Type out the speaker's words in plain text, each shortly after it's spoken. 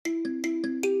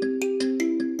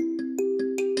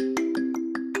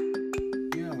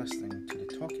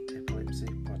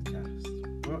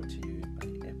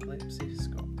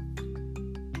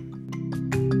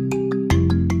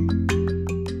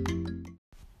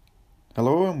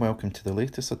Hello and welcome to the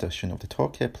latest edition of the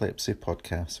Talk Epilepsy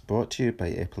podcast brought to you by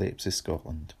Epilepsy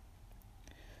Scotland.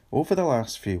 Over the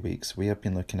last few weeks we have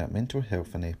been looking at mental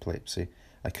health and epilepsy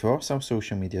across our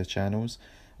social media channels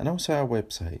and also our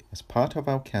website as part of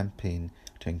our campaign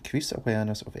to increase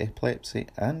awareness of epilepsy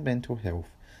and mental health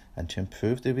and to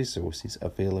improve the resources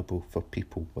available for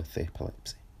people with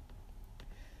epilepsy.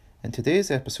 In today's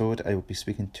episode I will be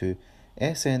speaking to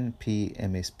SNP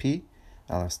MSP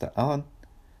Alistair Allen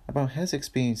about his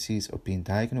experiences of being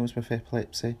diagnosed with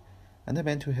epilepsy and the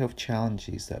mental health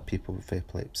challenges that people with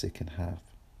epilepsy can have.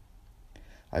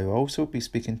 I will also be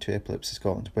speaking to Epilepsy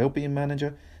Scotland Wellbeing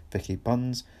Manager Vicky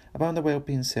Burns about the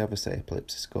wellbeing service that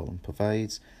Epilepsy Scotland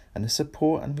provides and the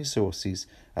support and resources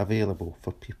available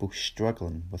for people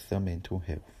struggling with their mental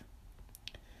health.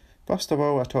 First of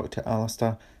all, I talked to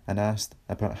Alistair and asked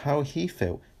about how he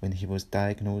felt when he was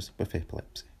diagnosed with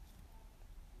epilepsy.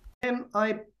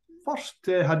 I first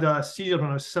had a seizure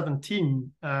when I was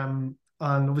 17, and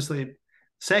obviously,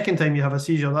 second time you have a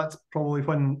seizure, that's probably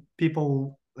when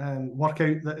people work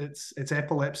out that it's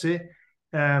epilepsy.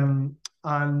 How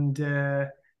did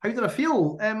I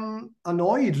feel?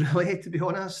 Annoyed, really, to be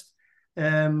honest.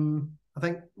 I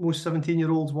think most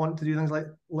 17-year-olds want to do things like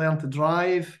learn to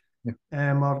drive,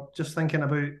 or just thinking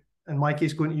about, in my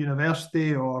case, going to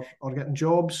university or getting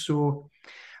jobs. So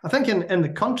I think in the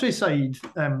countryside,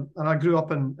 and I grew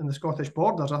up in the Scottish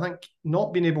borders, I think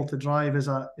not being able to drive is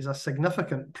a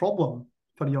significant problem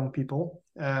for young people,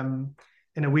 in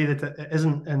a way that it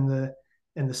isn't in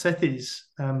the cities.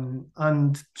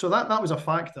 And so that was a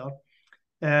factor.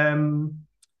 But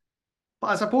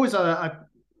I suppose I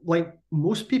like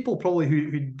most people probably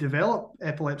who develop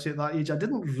epilepsy at that age, I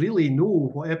didn't really know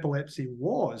what epilepsy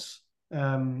was.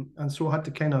 And so I had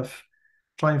to kind of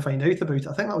try and find out about it.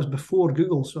 I think that was before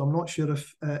Google, so I'm not sure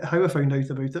if how I found out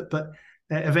about it, but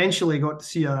eventually got to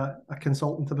see a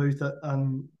consultant about it,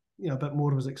 and a bit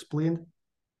more was explained.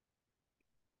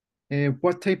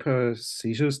 What type of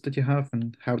seizures did you have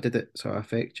and how did it sort of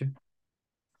affect you?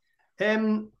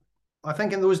 I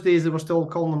think in those days they were still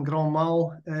calling them grand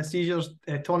mal seizures,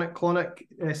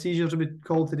 tonic-clonic seizures would be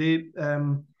called today.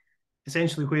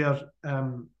 Essentially where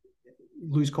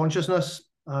lose consciousness,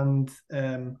 and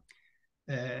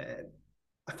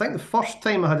I think the first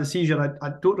time I had a seizure,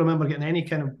 I don't remember getting any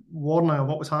kind of warning of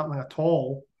what was happening at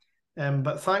all.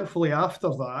 But thankfully after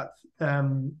that,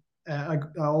 I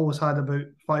always had about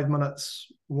 5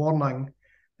 minutes warning.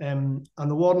 And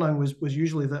the warning was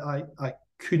usually that I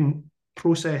couldn't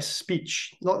process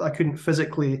speech. Not that I couldn't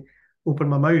physically open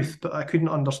my mouth, but I couldn't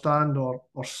understand or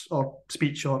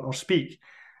speech or speak.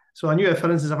 So I knew, if, for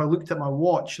instance, if I looked at my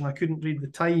watch and I couldn't read the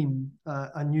time,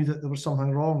 I knew that there was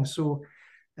something wrong. So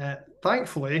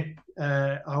thankfully,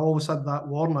 I always had that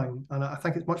warning. And I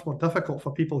think it's much more difficult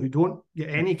for people who don't get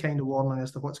any kind of warning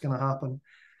as to what's going to happen.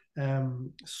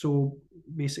 So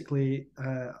basically,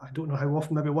 I don't know how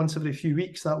often, maybe once every few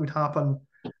weeks that would happen.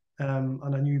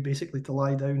 And I knew basically to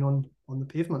lie down on the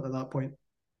pavement at that point.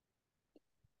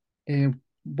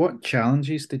 What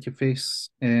challenges did you face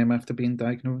after being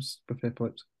diagnosed with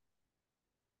epilepsy?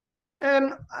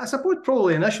 I suppose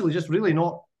probably initially just really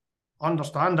not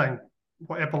understanding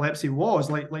what epilepsy was.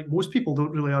 Like most people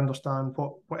don't really understand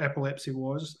what epilepsy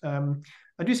was.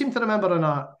 I do seem to remember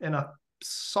in a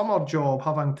summer job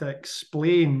having to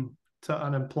explain to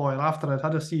an employer after I'd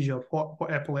had a seizure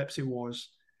what epilepsy was.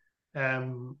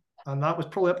 And that was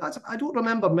probably, I don't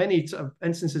remember many sort of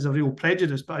instances of real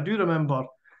prejudice, but I do remember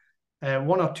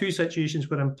one or two situations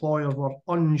where employers were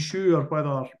unsure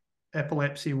whether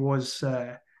epilepsy was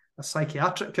a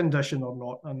psychiatric condition or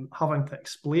not, and having to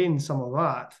explain some of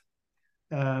that.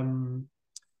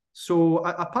 So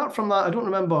apart from that, I don't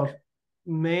remember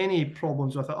many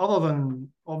problems with it, other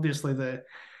than obviously the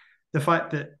fact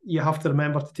that you have to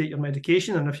remember to take your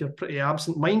medication, and if you're pretty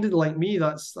absent-minded like me,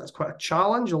 that's quite a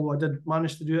challenge. Although I did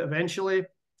manage to do it eventually.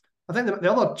 I think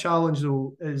the other challenge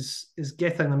though is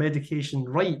getting the medication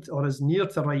right, or as near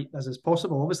to right as is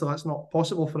possible. Obviously, that's not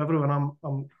possible for everyone.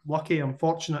 I'm lucky, I'm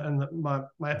fortunate in that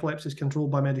my epilepsy is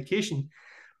controlled by medication.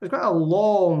 It's quite a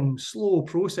long, slow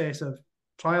process of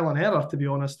trial and error, to be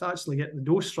honest, to actually get the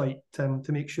dose right to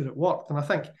make sure it worked. And I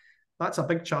think that's a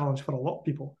big challenge for a lot of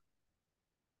people.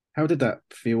 How did that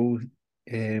feel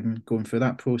going through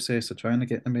that process of trying to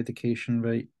get the medication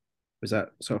right? Was that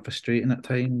sort of frustrating at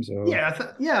times or? Yeah,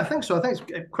 I think so. I think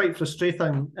it's quite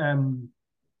frustrating.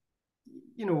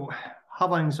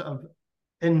 Having sort of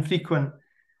infrequent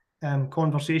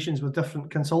conversations with different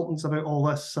consultants about all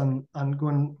this, and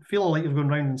feeling like you're going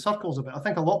round in circles a bit. I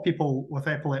think a lot of people with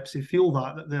epilepsy feel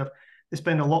that they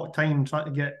spend a lot of time trying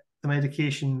to get the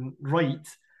medication right,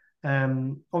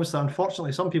 Obviously,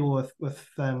 unfortunately, some people with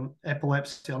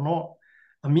epilepsy are not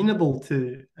amenable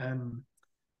to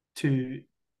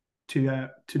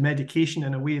to medication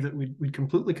in a way that would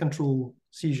completely control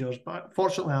seizures. But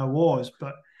fortunately, I was.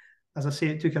 But as I say,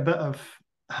 it took a bit of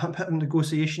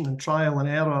negotiation and trial and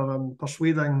error and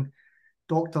persuading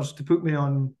doctors to put me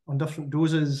on different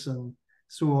doses and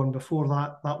so on before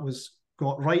that was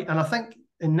got right. And I think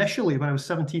initially when I was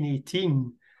 17,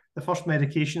 18, the first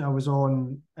medication I was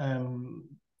on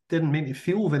didn't make me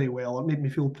feel very well. It made me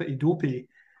feel pretty dopey.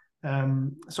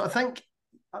 So I think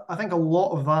a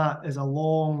lot of that is a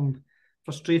long,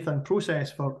 frustrating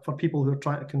process for people who are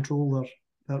trying to control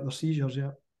their seizures.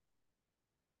 Yeah.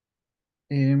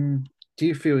 Do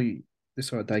you feel the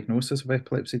sort of diagnosis of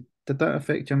epilepsy, did that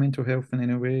affect your mental health in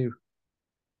any way?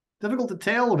 Difficult to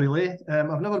tell, really.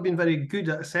 I've never been very good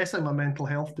at assessing my mental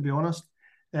health, to be honest.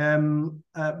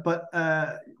 But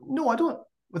no, I don't.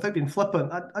 Without being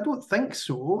flippant, I don't think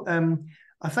so.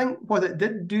 I think what it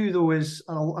did do, though, is,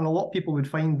 and a lot of people would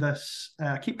find this,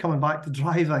 I keep coming back to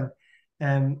driving,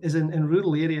 is in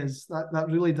rural areas, that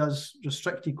really does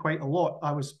restrict you quite a lot.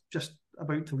 I was just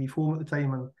about to leave home at the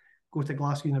time and go to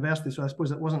Glasgow University, so I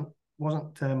suppose it wasn't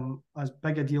as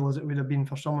big a deal as it would have been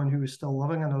for someone who was still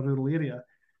living in a rural area.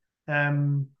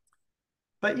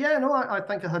 But yeah, no, I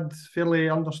think I had fairly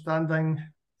understanding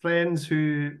friends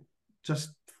who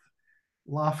just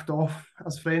laughed off,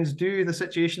 as friends do, the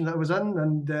situation that I was in,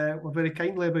 and were very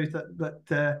kindly about it. But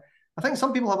I think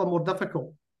some people have a more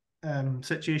difficult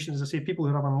situation. As I say, people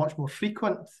who have a much more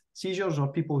frequent seizures, or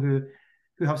people who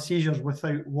have seizures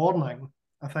without warning.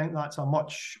 I think that's a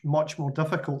much more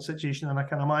difficult situation, and I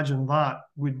can imagine that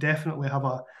would definitely have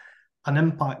an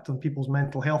impact on people's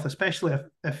mental health, especially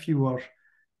if it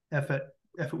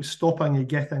was stopping you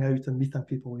getting out and meeting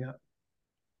people. Yeah.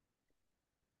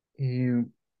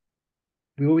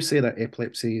 We always say that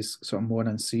epilepsy is sort of more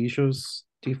than seizures.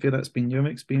 Do you feel that's been your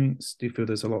experience? Do you feel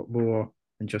there's a lot more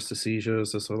than just the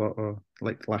seizures? There's a lot of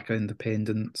like lack of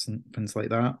independence and things like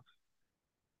that.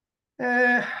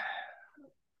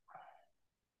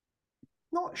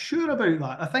 Not sure about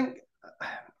that. I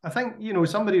think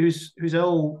somebody who's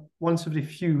ill once every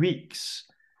few weeks,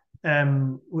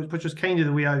 which was kind of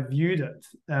the way I viewed it,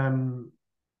 or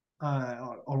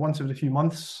once every few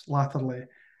months latterly.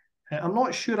 I'm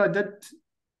not sure I did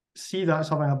see that as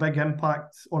having a big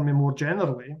impact on me more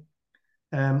generally.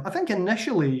 I think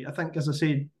initially, as I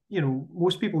said,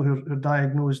 most people who are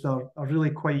diagnosed are really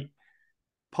quite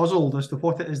puzzled as to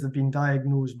what it is they've been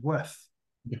diagnosed with.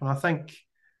 Yeah. And I think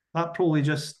that probably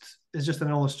is just an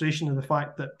illustration of the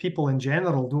fact that people in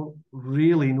general don't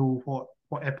really know what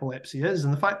epilepsy is.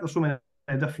 And the fact there's so many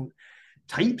different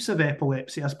types of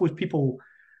epilepsy, I suppose people,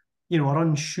 are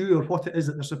unsure what it is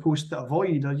that they're supposed to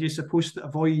avoid. Are you supposed to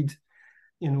avoid,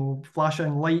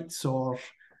 flashing lights or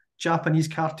Japanese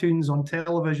cartoons on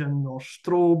television or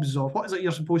strobes, or what is it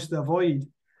you're supposed to avoid?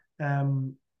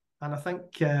 And I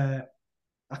think that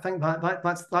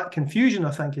confusion,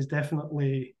 I think, is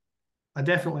definitely a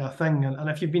thing. And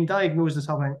if you've been diagnosed as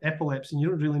having epilepsy and you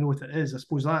don't really know what it is, I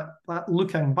suppose that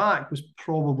looking back was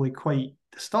probably quite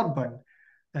disturbing.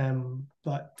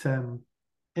 But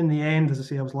in the end, as I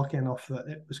say, I was lucky enough that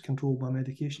it was controlled by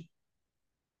medication.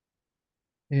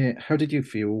 How did you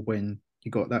feel when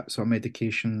you got that sort of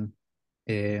medication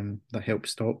that helped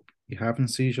stop you having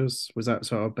seizures? Was that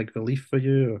sort of a big relief for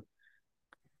you? Or?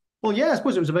 Well, yeah, I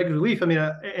suppose it was a big relief. I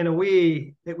mean, in a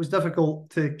way, it was difficult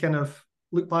to kind of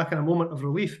look back in a moment of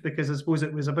relief, because I suppose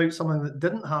it was about something that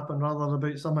didn't happen rather than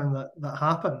about something that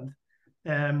happened.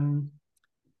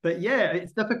 But yeah,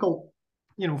 it's difficult,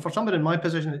 for somebody in my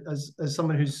position as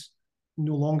someone who's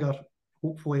no longer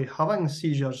hopefully having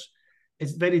seizures.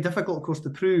 It's very difficult, of course, to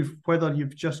prove whether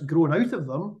you've just grown out of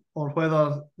them or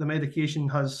whether the medication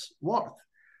has worked.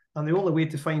 And the only way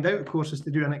to find out, of course, is to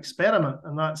do an experiment,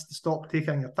 and that's to stop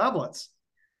taking your tablets.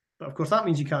 But of course, that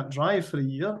means you can't drive for a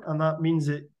year, and that means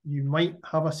that you might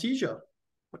have a seizure,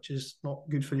 which is not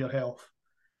good for your health.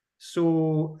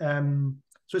 So, so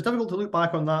it's difficult to look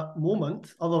back on that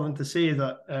moment, other than to say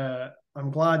that I'm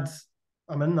glad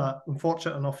I'm in that. I'm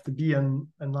fortunate enough to be in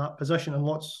that position, and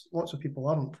lots of people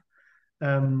aren't.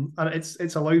 And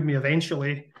it's allowed me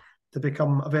eventually to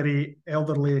become a very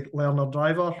elderly learner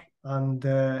driver, and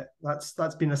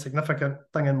that's been a significant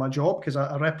thing in my job, because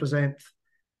I represent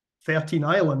 13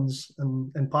 islands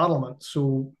in Parliament.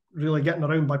 So really getting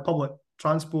around by public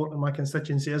transport in my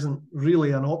constituency isn't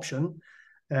really an option,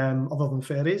 other than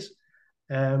ferries.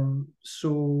 Yeah,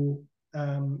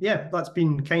 that's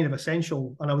been kind of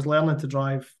essential. And I was learning to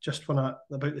drive just about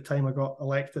the time I got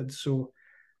elected. So,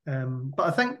 but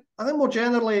I think more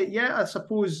generally, yeah, I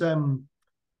suppose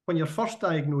when when you're first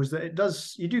diagnosed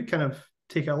that you do kind of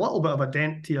take a little bit of a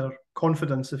dent to your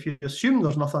confidence if you assume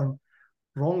there's nothing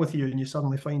wrong with you and you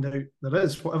suddenly find out there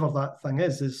is. Whatever that thing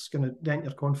is going to dent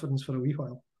your confidence for a wee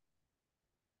while.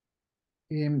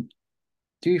 Do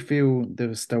you feel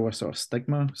there's still a sort of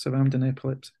stigma surrounding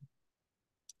epilepsy?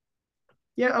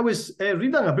 Yeah, I was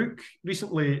reading a book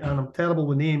recently, and I'm terrible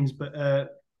with names, but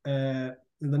the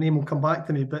name will come back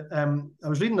to me. But I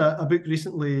was reading a book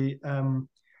recently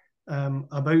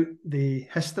about the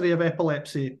history of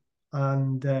epilepsy,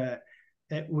 and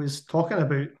it was talking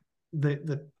about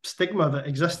the stigma that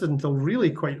existed until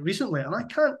really quite recently. And I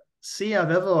can't say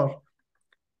I've ever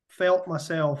felt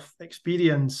myself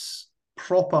experience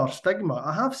proper stigma.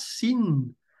 I have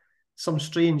seen some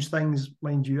strange things,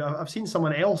 mind you. I've seen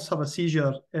someone else have a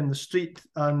seizure in the street,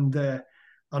 and an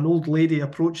old lady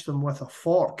approached them with a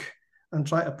fork and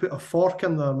tried to put a fork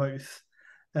in their mouth.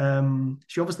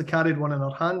 She obviously carried one in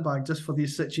her handbag just for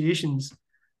these situations.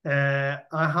 I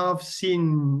have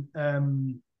seen,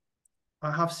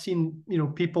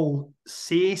 people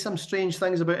say some strange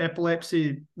things about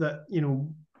epilepsy that,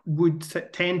 would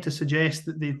tend to suggest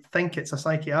that they think it's a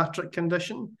psychiatric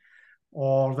condition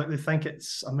or that they think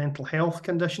it's a mental health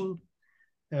condition.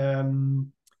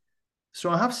 So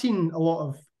I have seen a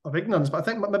lot of ignorance, but I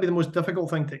think maybe the most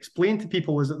difficult thing to explain to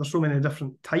people is that there's so many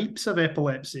different types of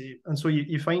epilepsy. And so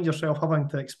you find yourself having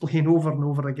to explain over and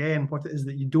over again what it is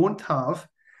that you don't have.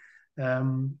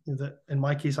 That in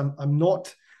my case, I'm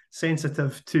not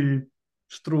sensitive to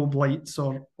strobe lights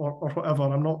or whatever.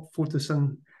 I'm not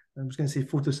I was going to say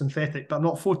photosynthetic, but I'm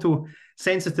not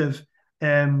photosensitive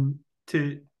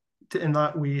to in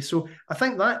that way. So I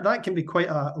think that can be quite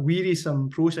a wearisome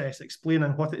process,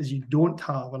 explaining what it is you don't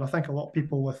have. And I think a lot of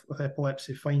people with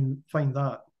epilepsy find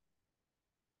that.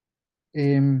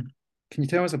 Can you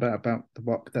tell us a bit about the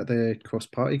work that the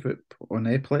cross-party group on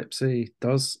epilepsy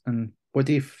does, and what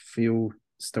do you feel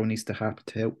still needs to happen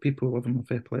to help people living with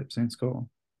epilepsy in Scotland?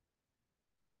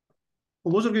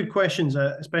 Well, those are good questions,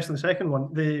 especially the second one.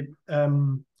 In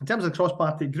terms of the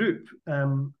cross-party group,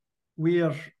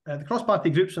 the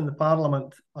cross-party groups in the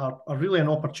Parliament are really an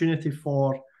opportunity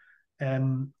for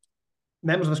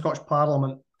members of the Scottish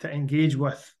Parliament to engage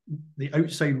with the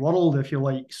outside world, if you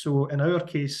like. So in our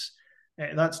case,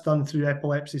 that's done through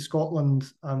Epilepsy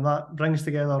Scotland, and that brings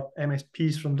together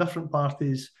MSPs from different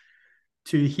parties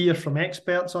to hear from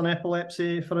experts on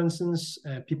epilepsy, for instance,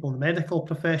 people in the medical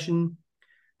profession,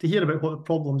 to hear about what the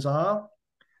problems are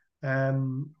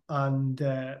and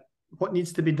what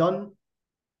needs to be done.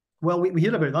 Well, we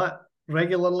hear about that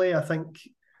regularly.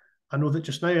 I know that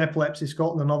just now Epilepsy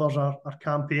Scotland and others are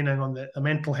campaigning on the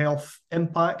mental health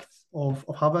impact of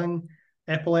having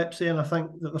epilepsy, and I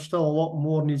think that there's still a lot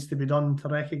more needs to be done to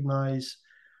recognise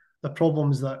the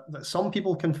problems that some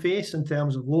people can face in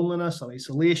terms of loneliness or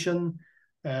isolation,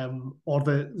 or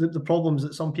the problems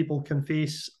that some people can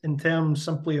face in terms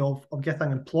simply of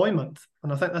getting employment.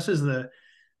 And I think this is the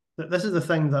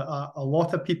thing that a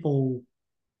lot of people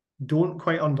don't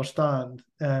quite understand.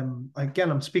 Again,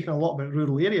 I'm speaking a lot about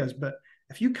rural areas, but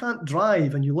if you can't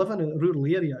drive and you live in a rural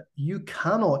area, you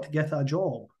cannot get a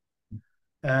job.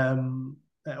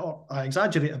 Or I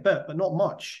exaggerate a bit, but not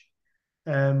much.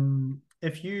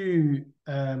 If you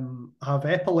have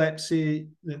epilepsy,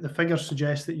 the figures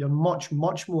suggest that you're much,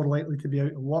 much more likely to be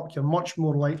out of work. You're much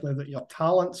more likely that your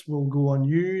talents will go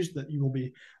unused, that you will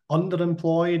be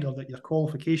underemployed, or that your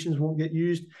qualifications won't get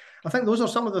used. I think those are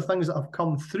some of the things that have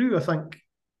come through, I think,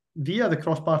 via the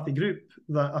cross-party group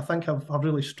that I think have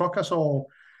really struck us all,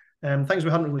 things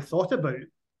we hadn't really thought about.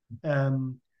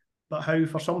 But how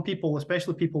for some people,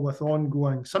 especially people with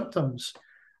ongoing symptoms,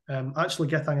 actually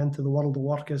getting into the world of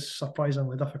work is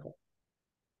surprisingly difficult.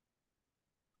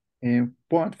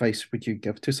 What advice would you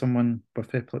give to someone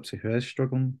with epilepsy who is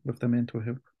struggling with their mental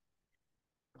health?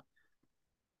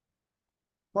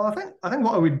 Well, I think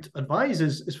what I would advise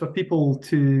is for people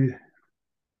to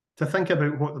think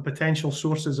about what the potential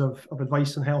sources of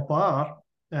advice and help are,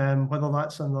 whether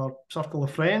that's in their circle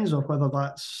of friends or whether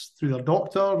that's through their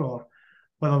doctor or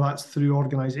whether that's through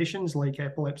organisations like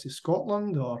Epilepsy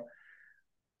Scotland, or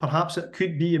perhaps it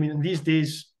could be, in these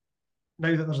days,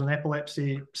 now that there's an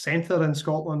epilepsy centre in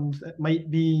Scotland, it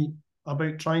might be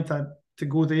about trying to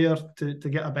go there to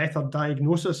get a better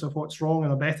diagnosis of what's wrong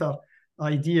and a better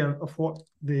idea of what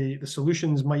the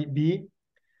solutions might be.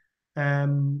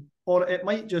 Or it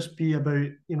might just be about,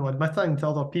 admitting to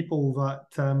other people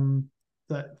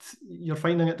that you're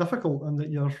finding it difficult and that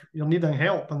you're needing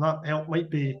help, and that help might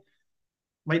be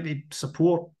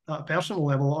support at a personal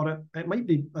level, or it might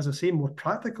be, as I say, more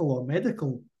practical or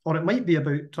medical, or it might be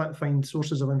about trying to find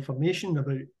sources of information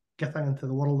about getting into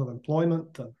the world of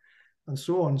employment and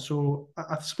so on. So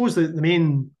I suppose the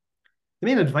main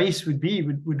advice would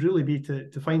really be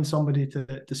to find somebody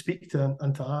to speak to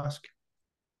and to ask.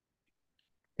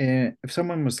 If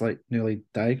someone was like newly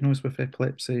diagnosed with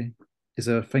epilepsy, is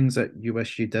there things that you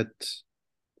wish you did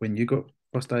when you got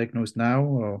first diagnosed now,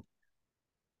 or?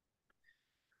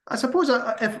 I suppose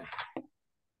if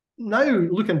now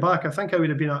looking back, I think I would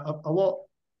have been a lot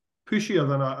pushier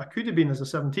than I could have been as a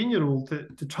 17-year-old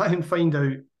to try and find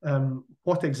out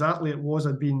what exactly it was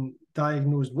I'd been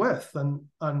diagnosed with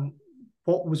and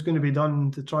what was going to be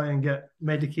done to try and get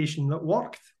medication that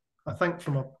worked. I think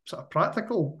from a sort of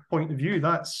practical point of view,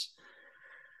 that's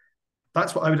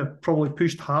what I would have probably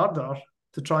pushed harder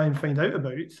to try and find out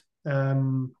about,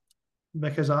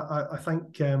 because I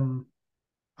think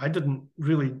I didn't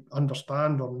really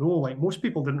understand or know, like most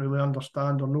people didn't really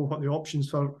understand or know what the options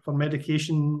for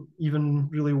medication even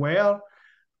really were.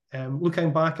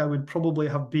 Looking back, I would probably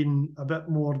have been a bit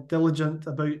more diligent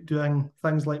about doing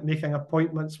things like making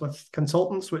appointments with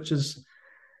consultants, which is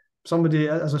somebody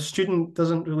as a student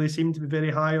doesn't really seem to be very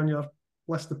high on your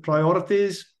list of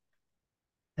priorities.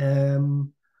 As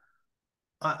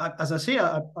I say,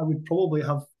 I would probably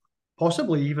have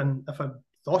possibly, even if I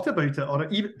thought about it, or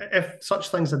even if such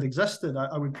things had existed,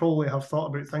 I would probably have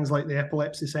thought about things like the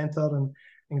Epilepsy Centre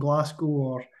in Glasgow,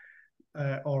 or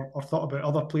thought about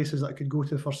other places that I could go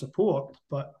to for support.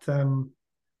 But I'm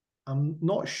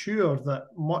not sure that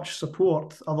much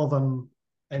support other than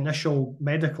initial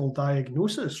medical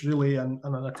diagnosis, really, and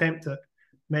an attempt at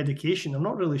medication. I'm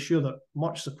not really sure that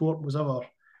much support was ever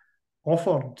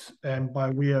offered by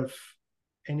way of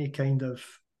any kind of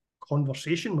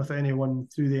conversation with anyone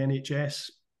through the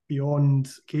NHS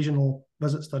beyond occasional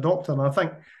visits to a doctor. And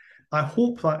I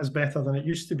hope that is better than it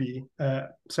used to be.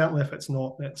 Certainly if it's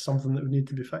not, it's something that would need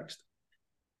to be fixed.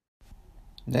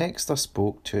 Next, I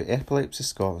spoke to Epilepsy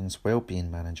Scotland's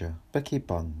Wellbeing Manager, Vicky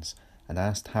Burns, and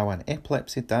asked how an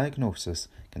epilepsy diagnosis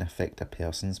can affect a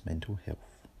person's mental health.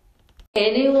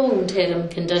 Any long-term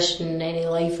condition, any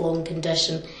lifelong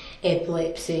condition,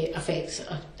 epilepsy affects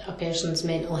a person's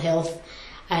mental health.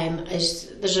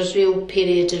 There's a real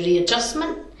period of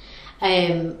readjustment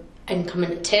and coming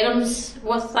to terms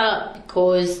with that,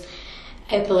 because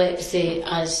epilepsy,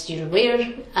 as you're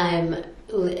aware,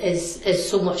 is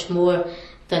so much more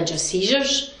than just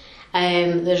seizures.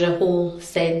 There's a whole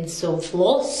sense of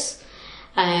loss,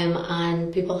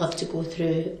 and people have to go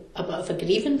through a bit of a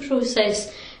grieving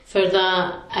process for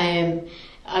that. And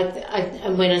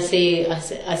when I say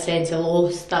a sense of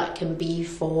loss, that can be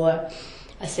for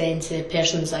a sense of a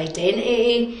person's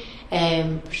identity.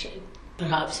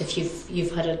 Perhaps if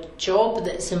you've had a job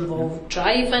that's involved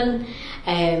driving,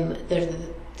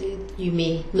 you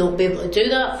may not be able to do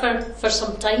that for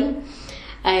some time.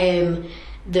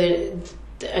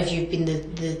 If you've been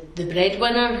the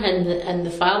breadwinner in the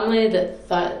family,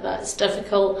 that's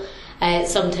difficult.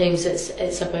 Sometimes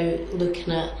it's about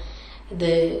looking at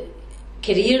the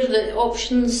career, the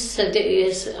options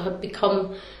have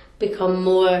become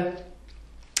more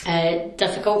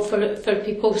difficult for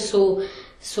people.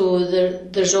 So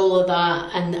there's all of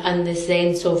that, and the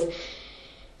sense of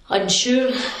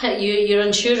unsure. You're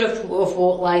unsure of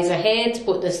what lies ahead,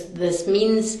 what this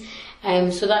means.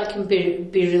 So that can be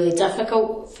really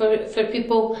difficult for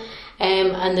people.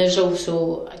 And there's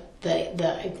also the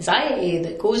anxiety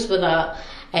that goes with that.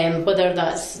 Whether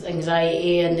that's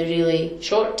anxiety in the really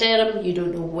short term, you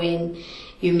don't know when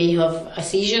you may have a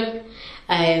seizure.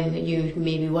 You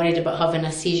may be worried about having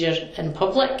a seizure in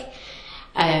public.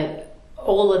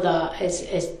 All of that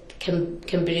can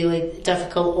be really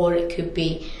difficult, or it could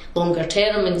be longer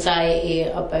term anxiety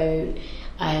about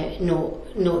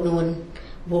not knowing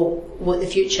what the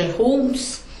future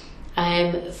holds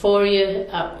for you.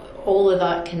 All of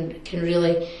that can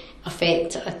really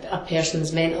affect a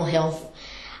person's mental health,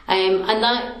 and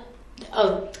that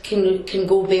can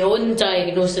go beyond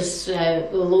diagnosis.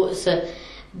 Lots of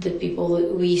the people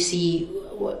that we see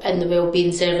in the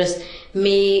wellbeing service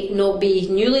may not be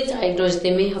newly diagnosed.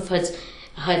 They may have had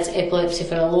epilepsy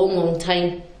for a long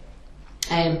time,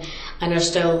 and are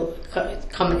still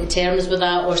coming to terms with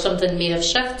that, or something may have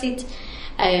shifted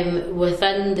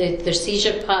within their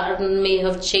seizure pattern may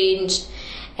have changed,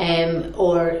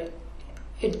 or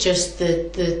just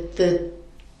the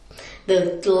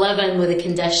living with a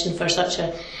condition for such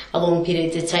a long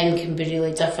period of time can be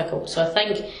really difficult. So I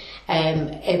think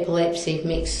epilepsy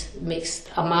makes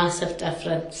a massive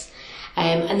difference,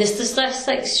 and the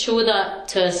statistics show that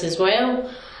to us as well.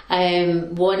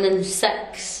 1 in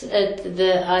 6 of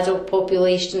the adult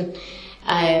population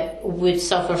would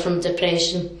suffer from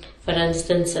depression, for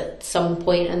instance, at some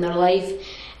point in their life.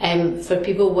 For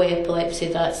people with epilepsy,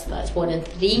 that's 1 in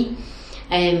 3.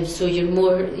 So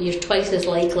you're twice as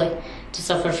likely to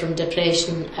suffer from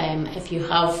depression if you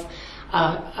have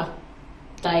a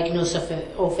diagnosis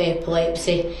of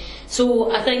epilepsy.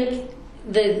 So I think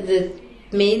the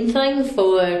main thing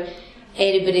for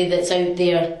anybody that's out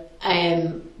there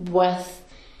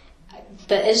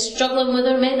that is struggling with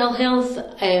their mental health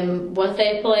with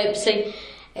epilepsy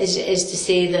is to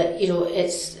say that, you know,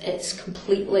 it's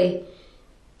completely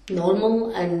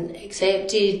normal and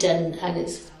accepted, and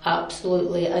it's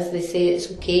absolutely, as they say, it's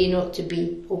okay not to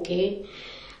be okay.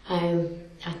 And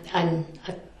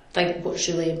I think what's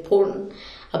really important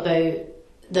about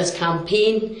this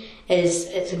campaign is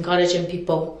it's encouraging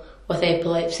people with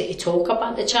epilepsy to talk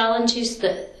about the challenges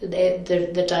that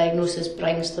the diagnosis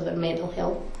brings to their mental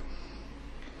health.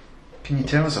 Can you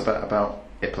tell us a bit about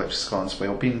Epilepsy Scotland's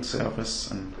wellbeing service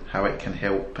and how it can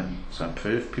help and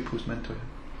improve people's mental health?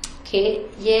 Okay,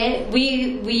 yeah,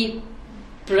 we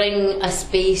bring a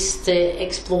space to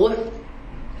explore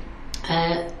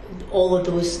all of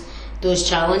those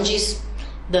challenges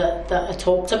that I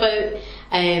talked about.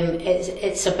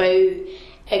 It's about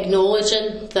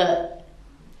acknowledging that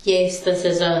yes, this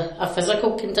is a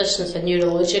physical condition, it's a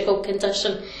neurological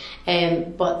condition,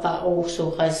 but that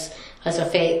also has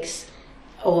effects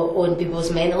on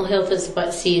people's mental health. It's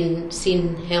about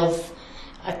seeing health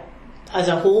as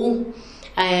a whole,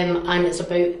 and it's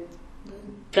about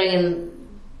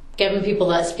giving people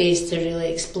that space to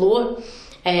really explore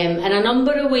in a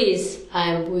number of ways.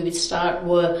 We would start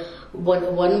with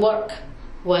one-to-one work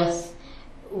with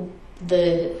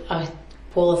a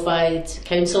qualified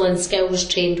counselling skills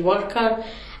trained worker.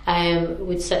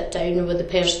 We'd sit down with the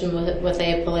person with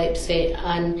epilepsy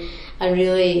and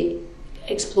really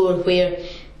explore where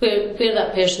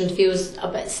that person feels a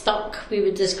bit stuck. We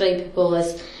would describe people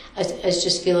as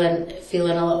just feeling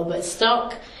a little bit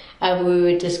stuck, and we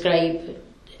would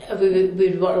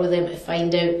work with them to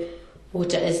find out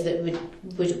what it is that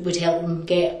would help them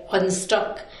get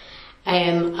unstuck,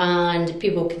 and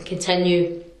people can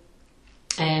continue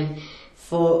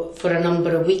for a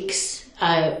number of weeks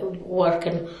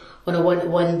working on a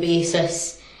one-to-one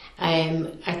basis,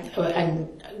 and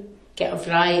get a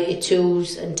variety of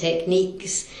tools and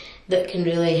techniques that can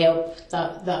really help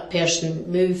that person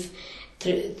move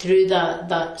through that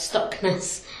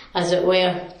stuckness, as it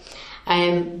were.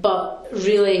 But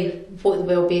really what the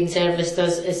wellbeing service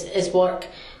does is work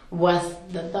with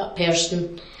that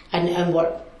person and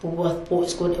work with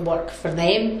what's going to work for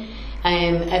them.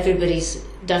 Everybody's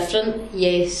different.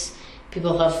 Yes,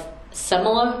 people have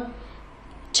similar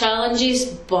challenges,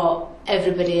 but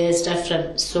everybody is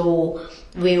different. So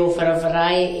we offer a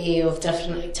variety of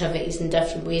different activities and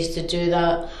different ways to do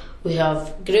that. We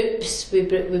have groups, we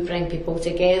bring people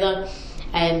together,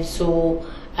 so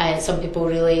some people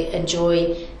really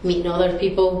enjoy meeting other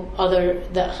people,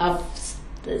 that are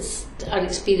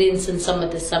experiencing some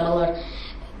of the similar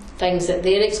things that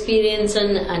they're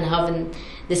experiencing, and having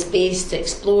the space to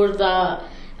explore that,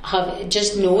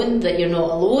 just knowing that you're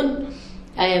not alone,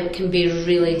 can be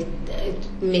really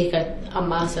make a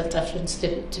massive difference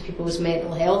to people's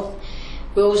mental health.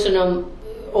 We also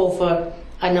offer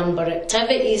a number of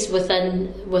activities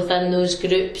within those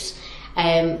groups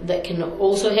that can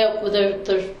also help with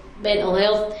their mental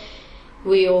health.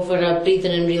 We offer a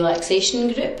breathing and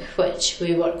relaxation group, which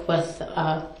we work with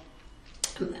a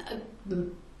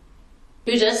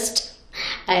Buddhist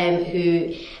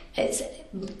who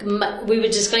we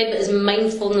would describe it as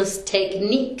mindfulness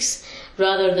techniques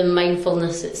rather than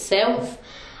mindfulness itself.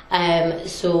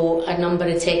 So a number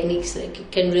of techniques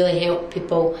that can really help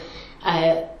people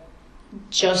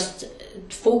just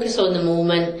focus on the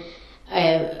moment,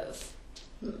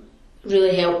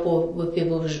 really help with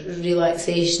people's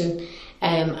relaxation,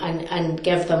 and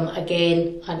give them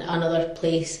again another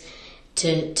place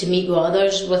to meet with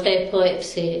others with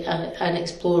epilepsy and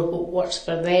explore what works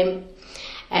for them.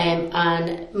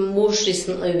 And most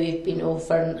recently we've been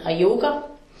offering a yoga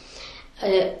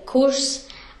course,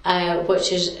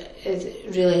 which is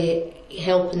really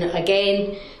helping.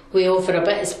 Again, we offer a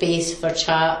bit of space for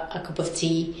chat, a cup of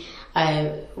tea,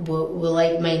 with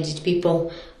like-minded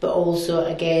people, but also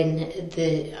again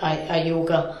a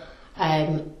yoga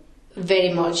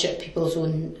very much at people's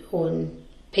own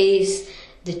pace.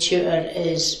 The tutor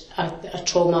is a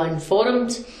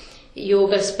trauma-informed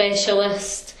yoga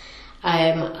specialist,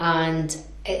 and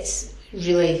it's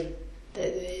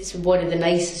one of the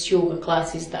nicest yoga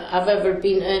classes that I've ever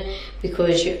been to,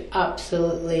 because you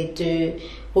absolutely do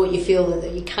what you feel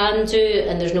that you can do,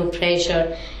 and there's no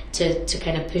pressure to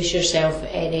kind of push yourself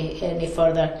any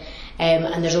further.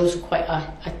 And there's also quite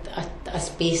a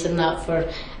space in that for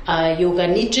yoga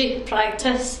nidra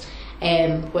practice,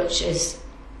 which is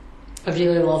a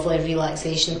really lovely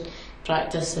relaxation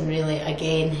practice, and really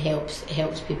again helps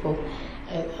people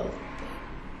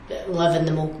live in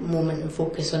the moment and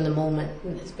focus on the moment,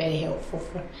 and it's very helpful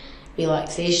for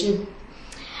relaxation.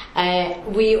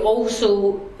 We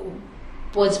also,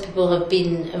 once people have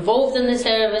been involved in the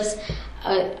service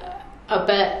a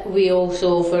bit, we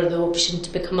also offer the option to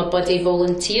become a buddy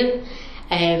volunteer,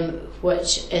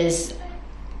 which is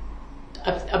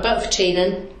a bit of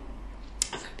training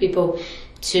for people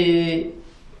to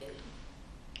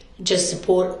just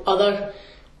support other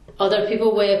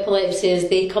people with epilepsy as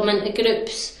they come into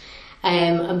groups,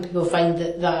 and people find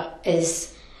that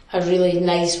is a really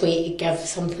nice way to give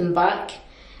something back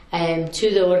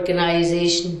to the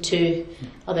organisation, to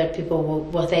other people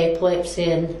with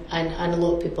epilepsy, and a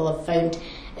lot of people have found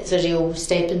it's a real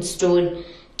stepping stone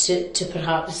to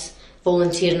perhaps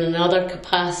volunteering in other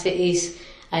capacities,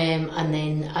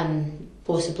 and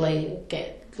possibly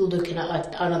looking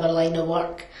at another line of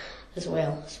work as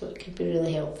well, so it could be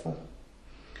really helpful.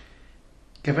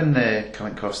 Given the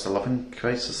current cost of living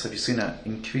crisis, have you seen an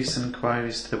increase in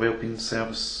inquiries to the wellbeing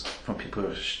service from people who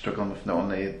are struggling with not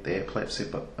only the epilepsy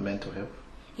but the mental health?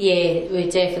 Yeah, we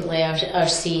definitely are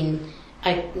seeing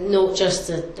not just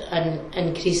an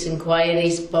increase in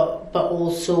inquiries, but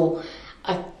also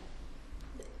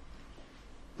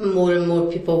more and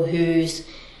more people whose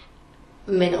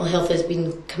mental health has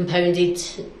been compounded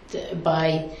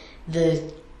by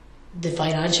the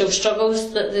financial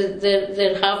struggles that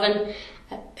they're having.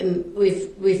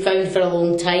 We've found for a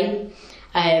long time,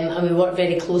 and we work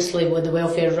very closely with the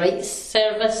Welfare Rights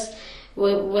Service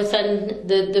within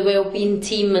the wellbeing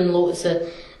team, and lots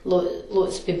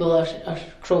of people are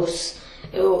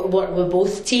work with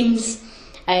both teams,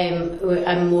 and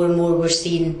more we're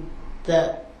seeing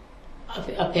that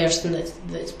a person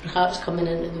that's perhaps coming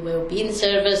into the wellbeing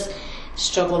service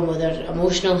struggling with their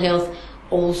emotional health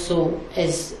also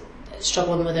is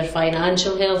struggling with their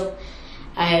financial health.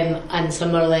 And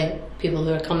similarly, people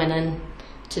who are coming in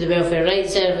to the Welfare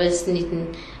Rights Service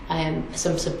needing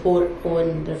some support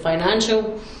on their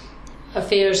financial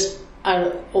affairs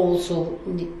are also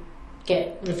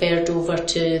get referred over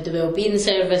to the Wellbeing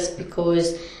Service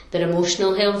because their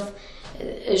emotional health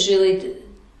is really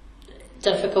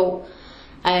difficult,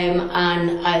 and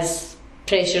as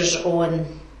pressures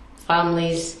on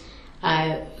families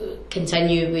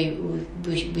continue,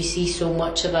 we see so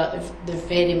much of that. They're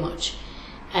very much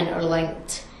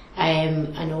interlinked,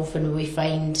 and often we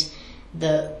find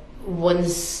that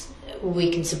once we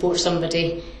can support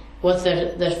somebody with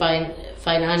their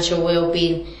financial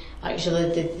well-being, actually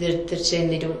they're saying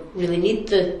they don't really need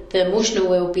the emotional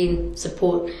well-being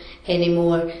support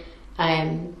anymore,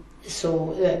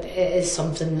 so it is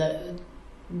something that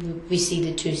we see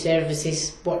the two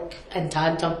services work in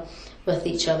tandem with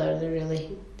each other. They're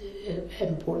really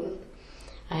important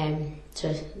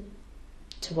to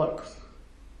work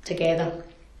together.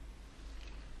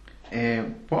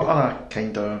 What other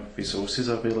kind of resources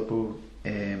are available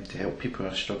to help people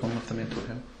who are struggling with their mental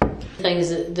health? Things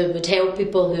that would help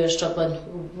people who are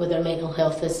struggling with their mental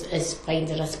health is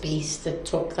finding a space to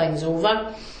talk things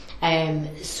over.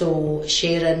 So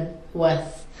sharing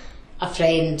with a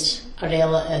friend, a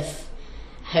relative,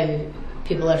 how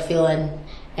people are feeling,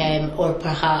 or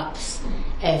perhaps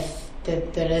if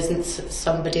there isn't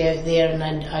somebody out there, and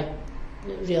I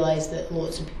realise that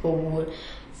lots of people would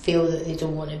feel that they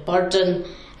don't want to burden,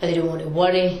 or they don't want to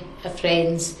worry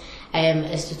friends,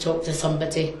 is to talk to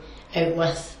somebody out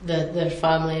with their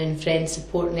family and friends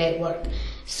support network.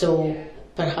 So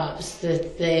perhaps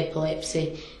the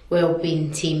epilepsy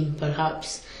wellbeing team,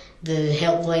 perhaps the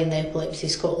helpline, the Epilepsy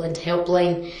Scotland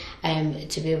helpline,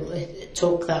 to be able to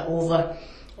talk that over,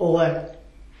 or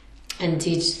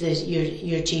indeed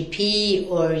your GP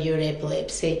or your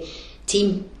epilepsy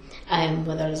team,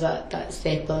 whether that's the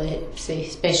epilepsy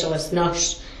specialist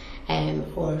nurse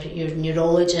or your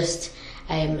neurologist,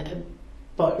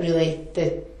 but really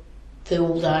the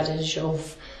old adage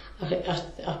of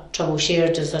a trouble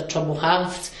shared is a trouble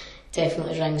halved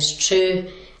definitely rings true.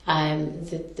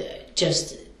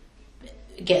 Just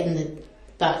getting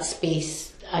that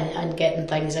space and getting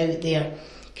things out there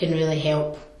can really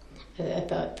help.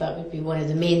 That would be one of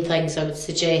the main things I would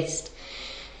suggest.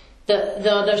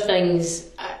 The other things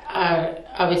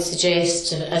I would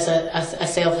suggest as a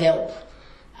self-help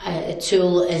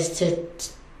tool is to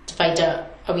find a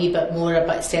wee bit more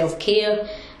about self-care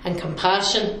and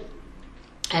compassion,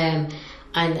 and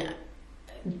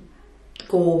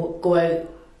go out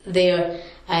there.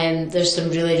 There's some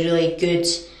really good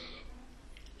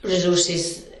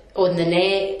resources on the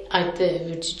net. I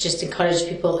would just encourage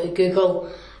people to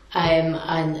Google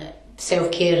and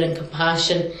self-care and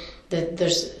compassion.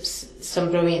 There's some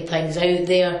brilliant things out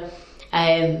there.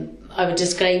 I would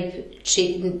describe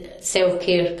treating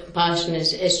self-care, compassion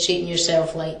as treating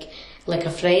yourself like a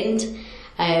friend.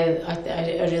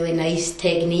 A really nice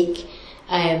technique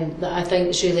that I think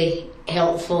is really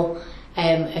helpful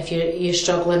if you're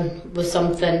struggling with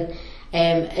something,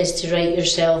 is to write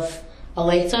yourself a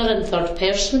letter in third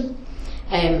person,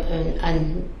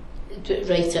 and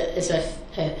write it as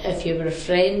if you were a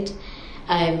friend,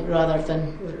 rather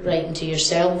than writing to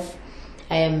yourself.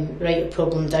 Write your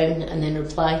problem down and then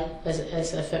reply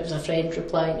as if it was a friend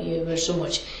replying to you. We're so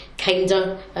much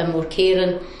kinder and more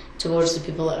caring towards the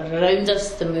people that are around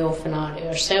us than we often are to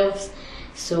ourselves.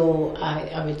 So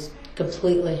I would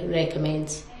completely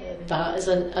recommend that as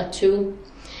a tool.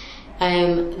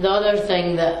 The other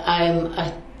thing that I'm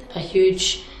a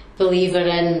huge believer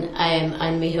in,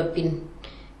 and may have been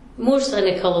more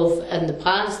cynical of in the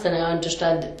past, and I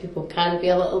understand that people can be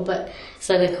a little bit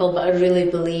cynical, but I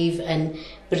really believe in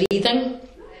breathing.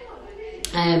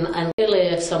 And really,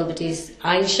 if somebody's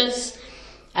anxious,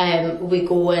 we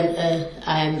go into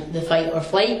the fight or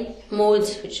flight mode,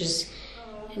 which is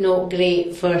it's not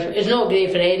great for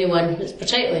anyone. It's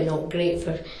particularly not great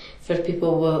for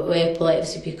people with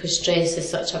epilepsy, because stress is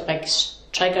such a big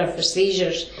trigger for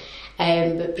seizures.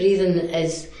 But breathing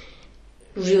is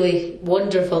really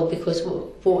wonderful, because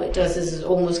what it does is it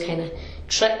almost kind of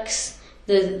tricks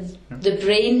the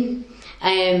brain.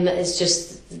 It's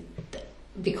just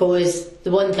because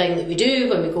the one thing that we do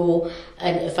when we go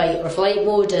into fight or flight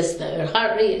mode is that our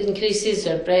heart rate increases,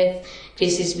 our breath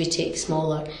increases, we take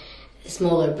smaller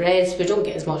breaths, we don't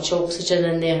get as much oxygen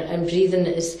in there, and breathing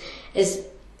is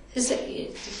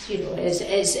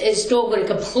not going to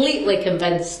completely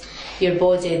convince your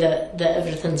body that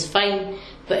everything's fine,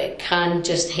 but it can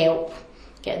just help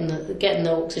getting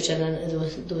the oxygen into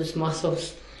those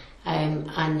muscles, and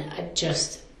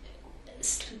just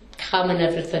calming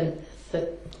everything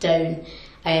down,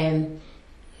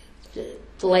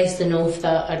 lessening off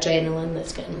that adrenaline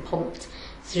that's getting pumped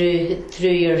through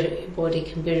your body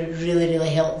can be really, really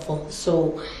helpful.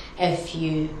 So if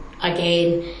you,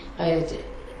 again, I would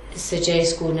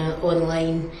suggest going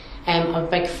online. I'm a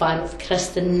big fan of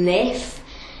Kristin Neff.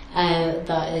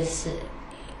 That is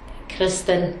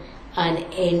Kristin and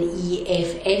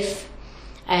Neff.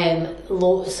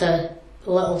 Lots of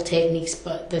little techniques,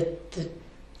 but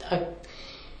I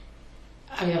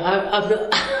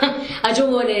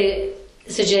don't want to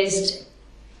suggest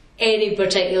any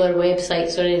particular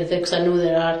websites or anything, because I know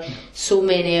there are so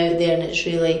many out there, and it's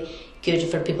really good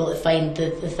for people to find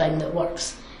the thing that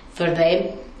works for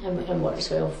them and works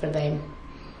well for them.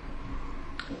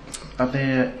 Are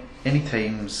there any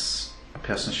times a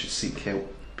person should seek help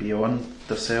beyond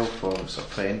themselves or sort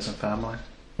of friends and family?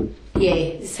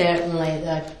 Yeah, certainly.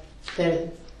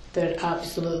 There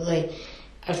absolutely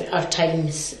are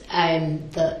times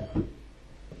that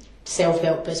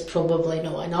self-help is probably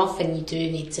not enough, and you do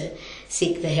need to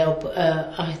seek the help of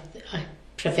a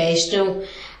professional.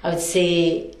 I would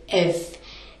say, if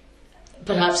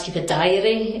perhaps keep a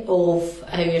diary of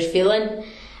how you're feeling,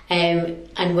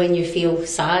 and when you feel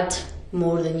sad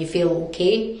more than you feel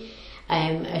okay.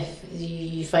 If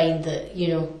you find that,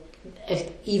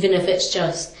 even if it's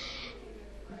just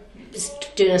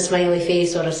doing a smiley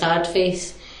face or a sad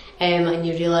face, and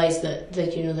you realise that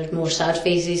there's more sad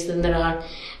faces than there are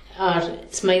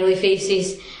smiley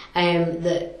faces,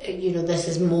 that this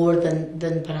is more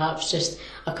than perhaps just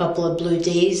a couple of blue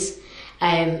days.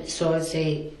 So I'd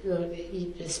say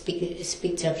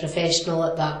speak to a professional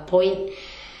at that point.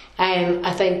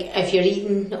 I think if your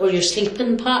eating or your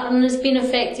sleeping pattern has been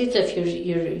affected, if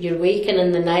you're waking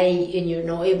in the night and you're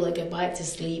not able to get back to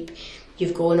sleep,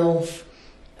 you've gone off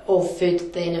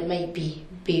food, then it might be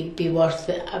worth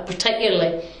it,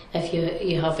 particularly if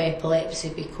you have epilepsy,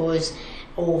 because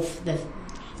of the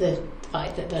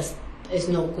fact that this is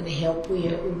not going to help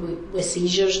with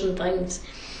seizures and things.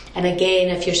 And again,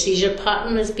 if your seizure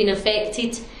pattern has been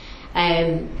affected,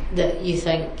 that you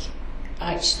think,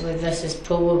 actually this is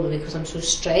probably because I'm so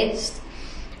stressed,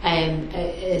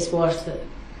 it's worth it,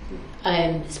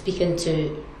 speaking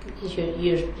to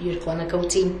your clinical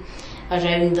team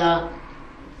around that.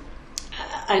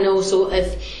 And also,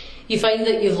 if you find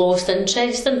that you've lost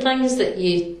interest in things that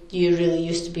you really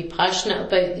used to be passionate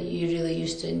about, that you really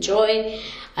used to enjoy,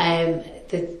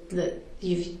 that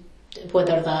you've,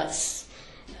 whether that's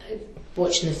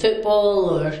watching the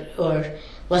football or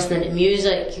listening to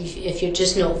music, if you're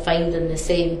just not finding the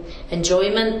same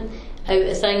enjoyment out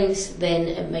of things, then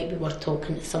it might be worth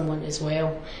talking to someone as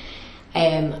well.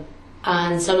 And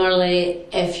similarly,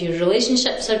 if your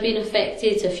relationships are being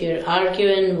affected, if you're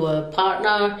arguing with a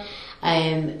partner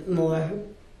more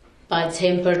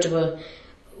bad-tempered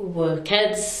with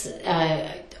kids.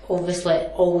 Obviously,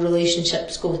 all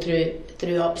relationships go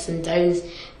through ups and downs,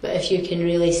 but if you can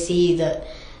really see that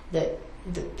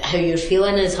how you're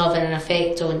feeling is having an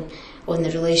effect on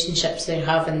the relationships they're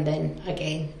having, then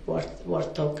again,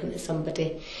 worth talking to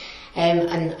somebody.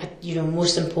 And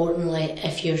most importantly,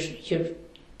 if you're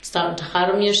starting to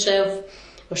harm yourself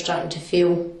or starting to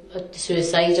feel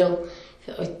suicidal,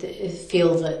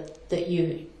 feel that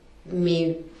you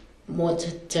may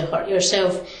want to hurt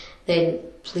yourself, then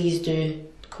please do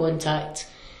contact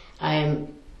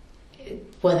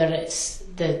whether it's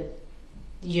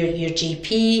your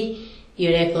GP,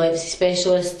 your epilepsy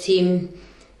specialist team,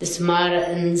 the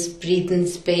Samaritans, Breathing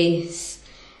Space,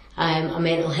 a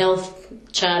mental health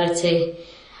charity,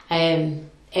 the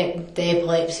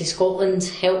Epilepsy Scotland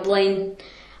helpline,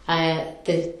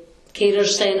 the carer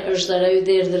centres that are out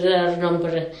there. There are a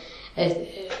number of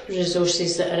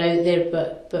resources that are out there,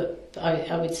 but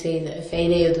I would say that if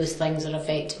any of those things are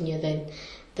affecting you,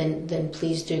 then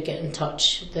please do get in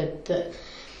touch. That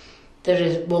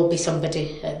there will be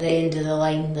somebody at the end of the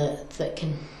line that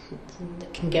can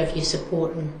give you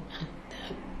support and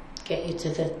get you to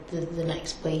the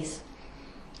next place.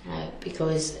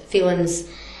 Because feelings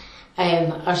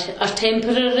are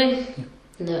temporary,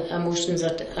 the emotions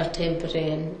are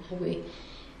temporary, and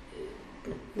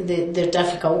they're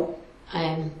difficult,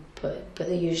 but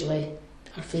they usually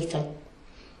are fleeting.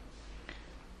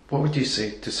 What would you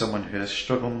say to someone who is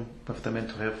struggling with the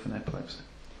mental health and epilepsy?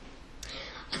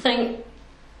 I think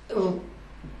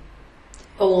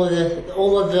all of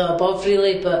the above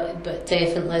really, but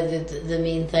definitely the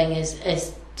main thing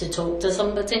is to talk to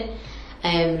somebody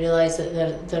and realise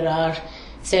that there are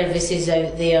services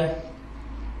out there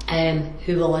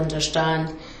who will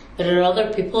understand. There are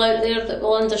other people out there that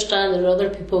will understand. There are other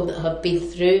people that have been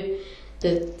through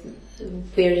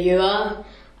where you are,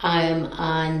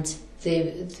 and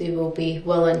they will be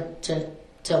willing to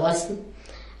listen.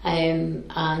 And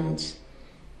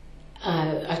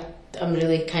I'm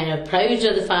really kind of proud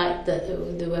of the fact that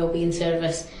the Wellbeing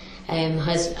Service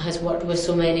has worked with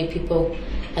so many people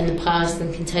in the past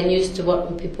and continues to work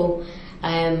with people.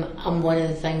 And one of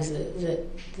the things that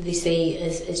they say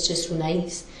is it's just so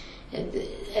nice.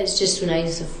 It's just so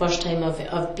nice. The first time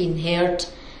I've been heard.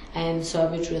 So I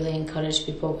would really encourage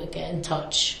people to get in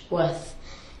touch with,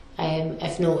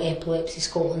 if not Epilepsy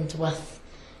Scotland,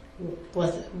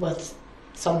 with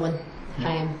someone,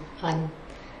 and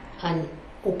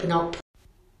open up.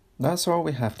 That's all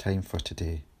we have time for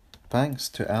today. Thanks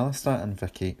to Alistair and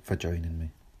Vicky for joining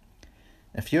me.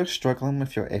 If you're struggling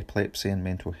with your epilepsy and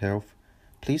mental health,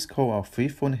 please call our free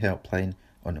phone helpline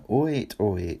on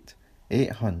 0808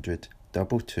 800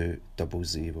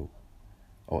 2200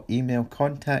 or email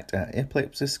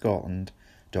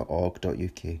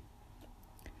contact@epilepsyscotland.org.uk.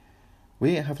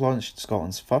 We have launched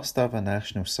Scotland's first ever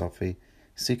national survey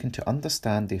seeking to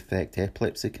understand the effect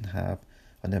epilepsy can have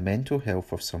on the mental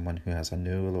health of someone who has a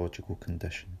neurological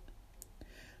condition.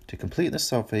 To complete the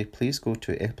survey, please go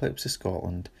to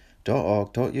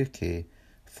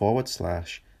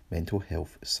epilepsyscotland.org.uk/mental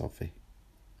health survey.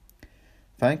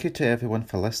 Thank you to everyone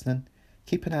for listening.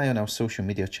 Keep an eye on our social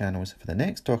media channels for the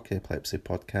next Talk Epilepsy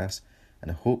podcast, and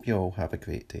I hope you all have a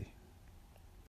great day.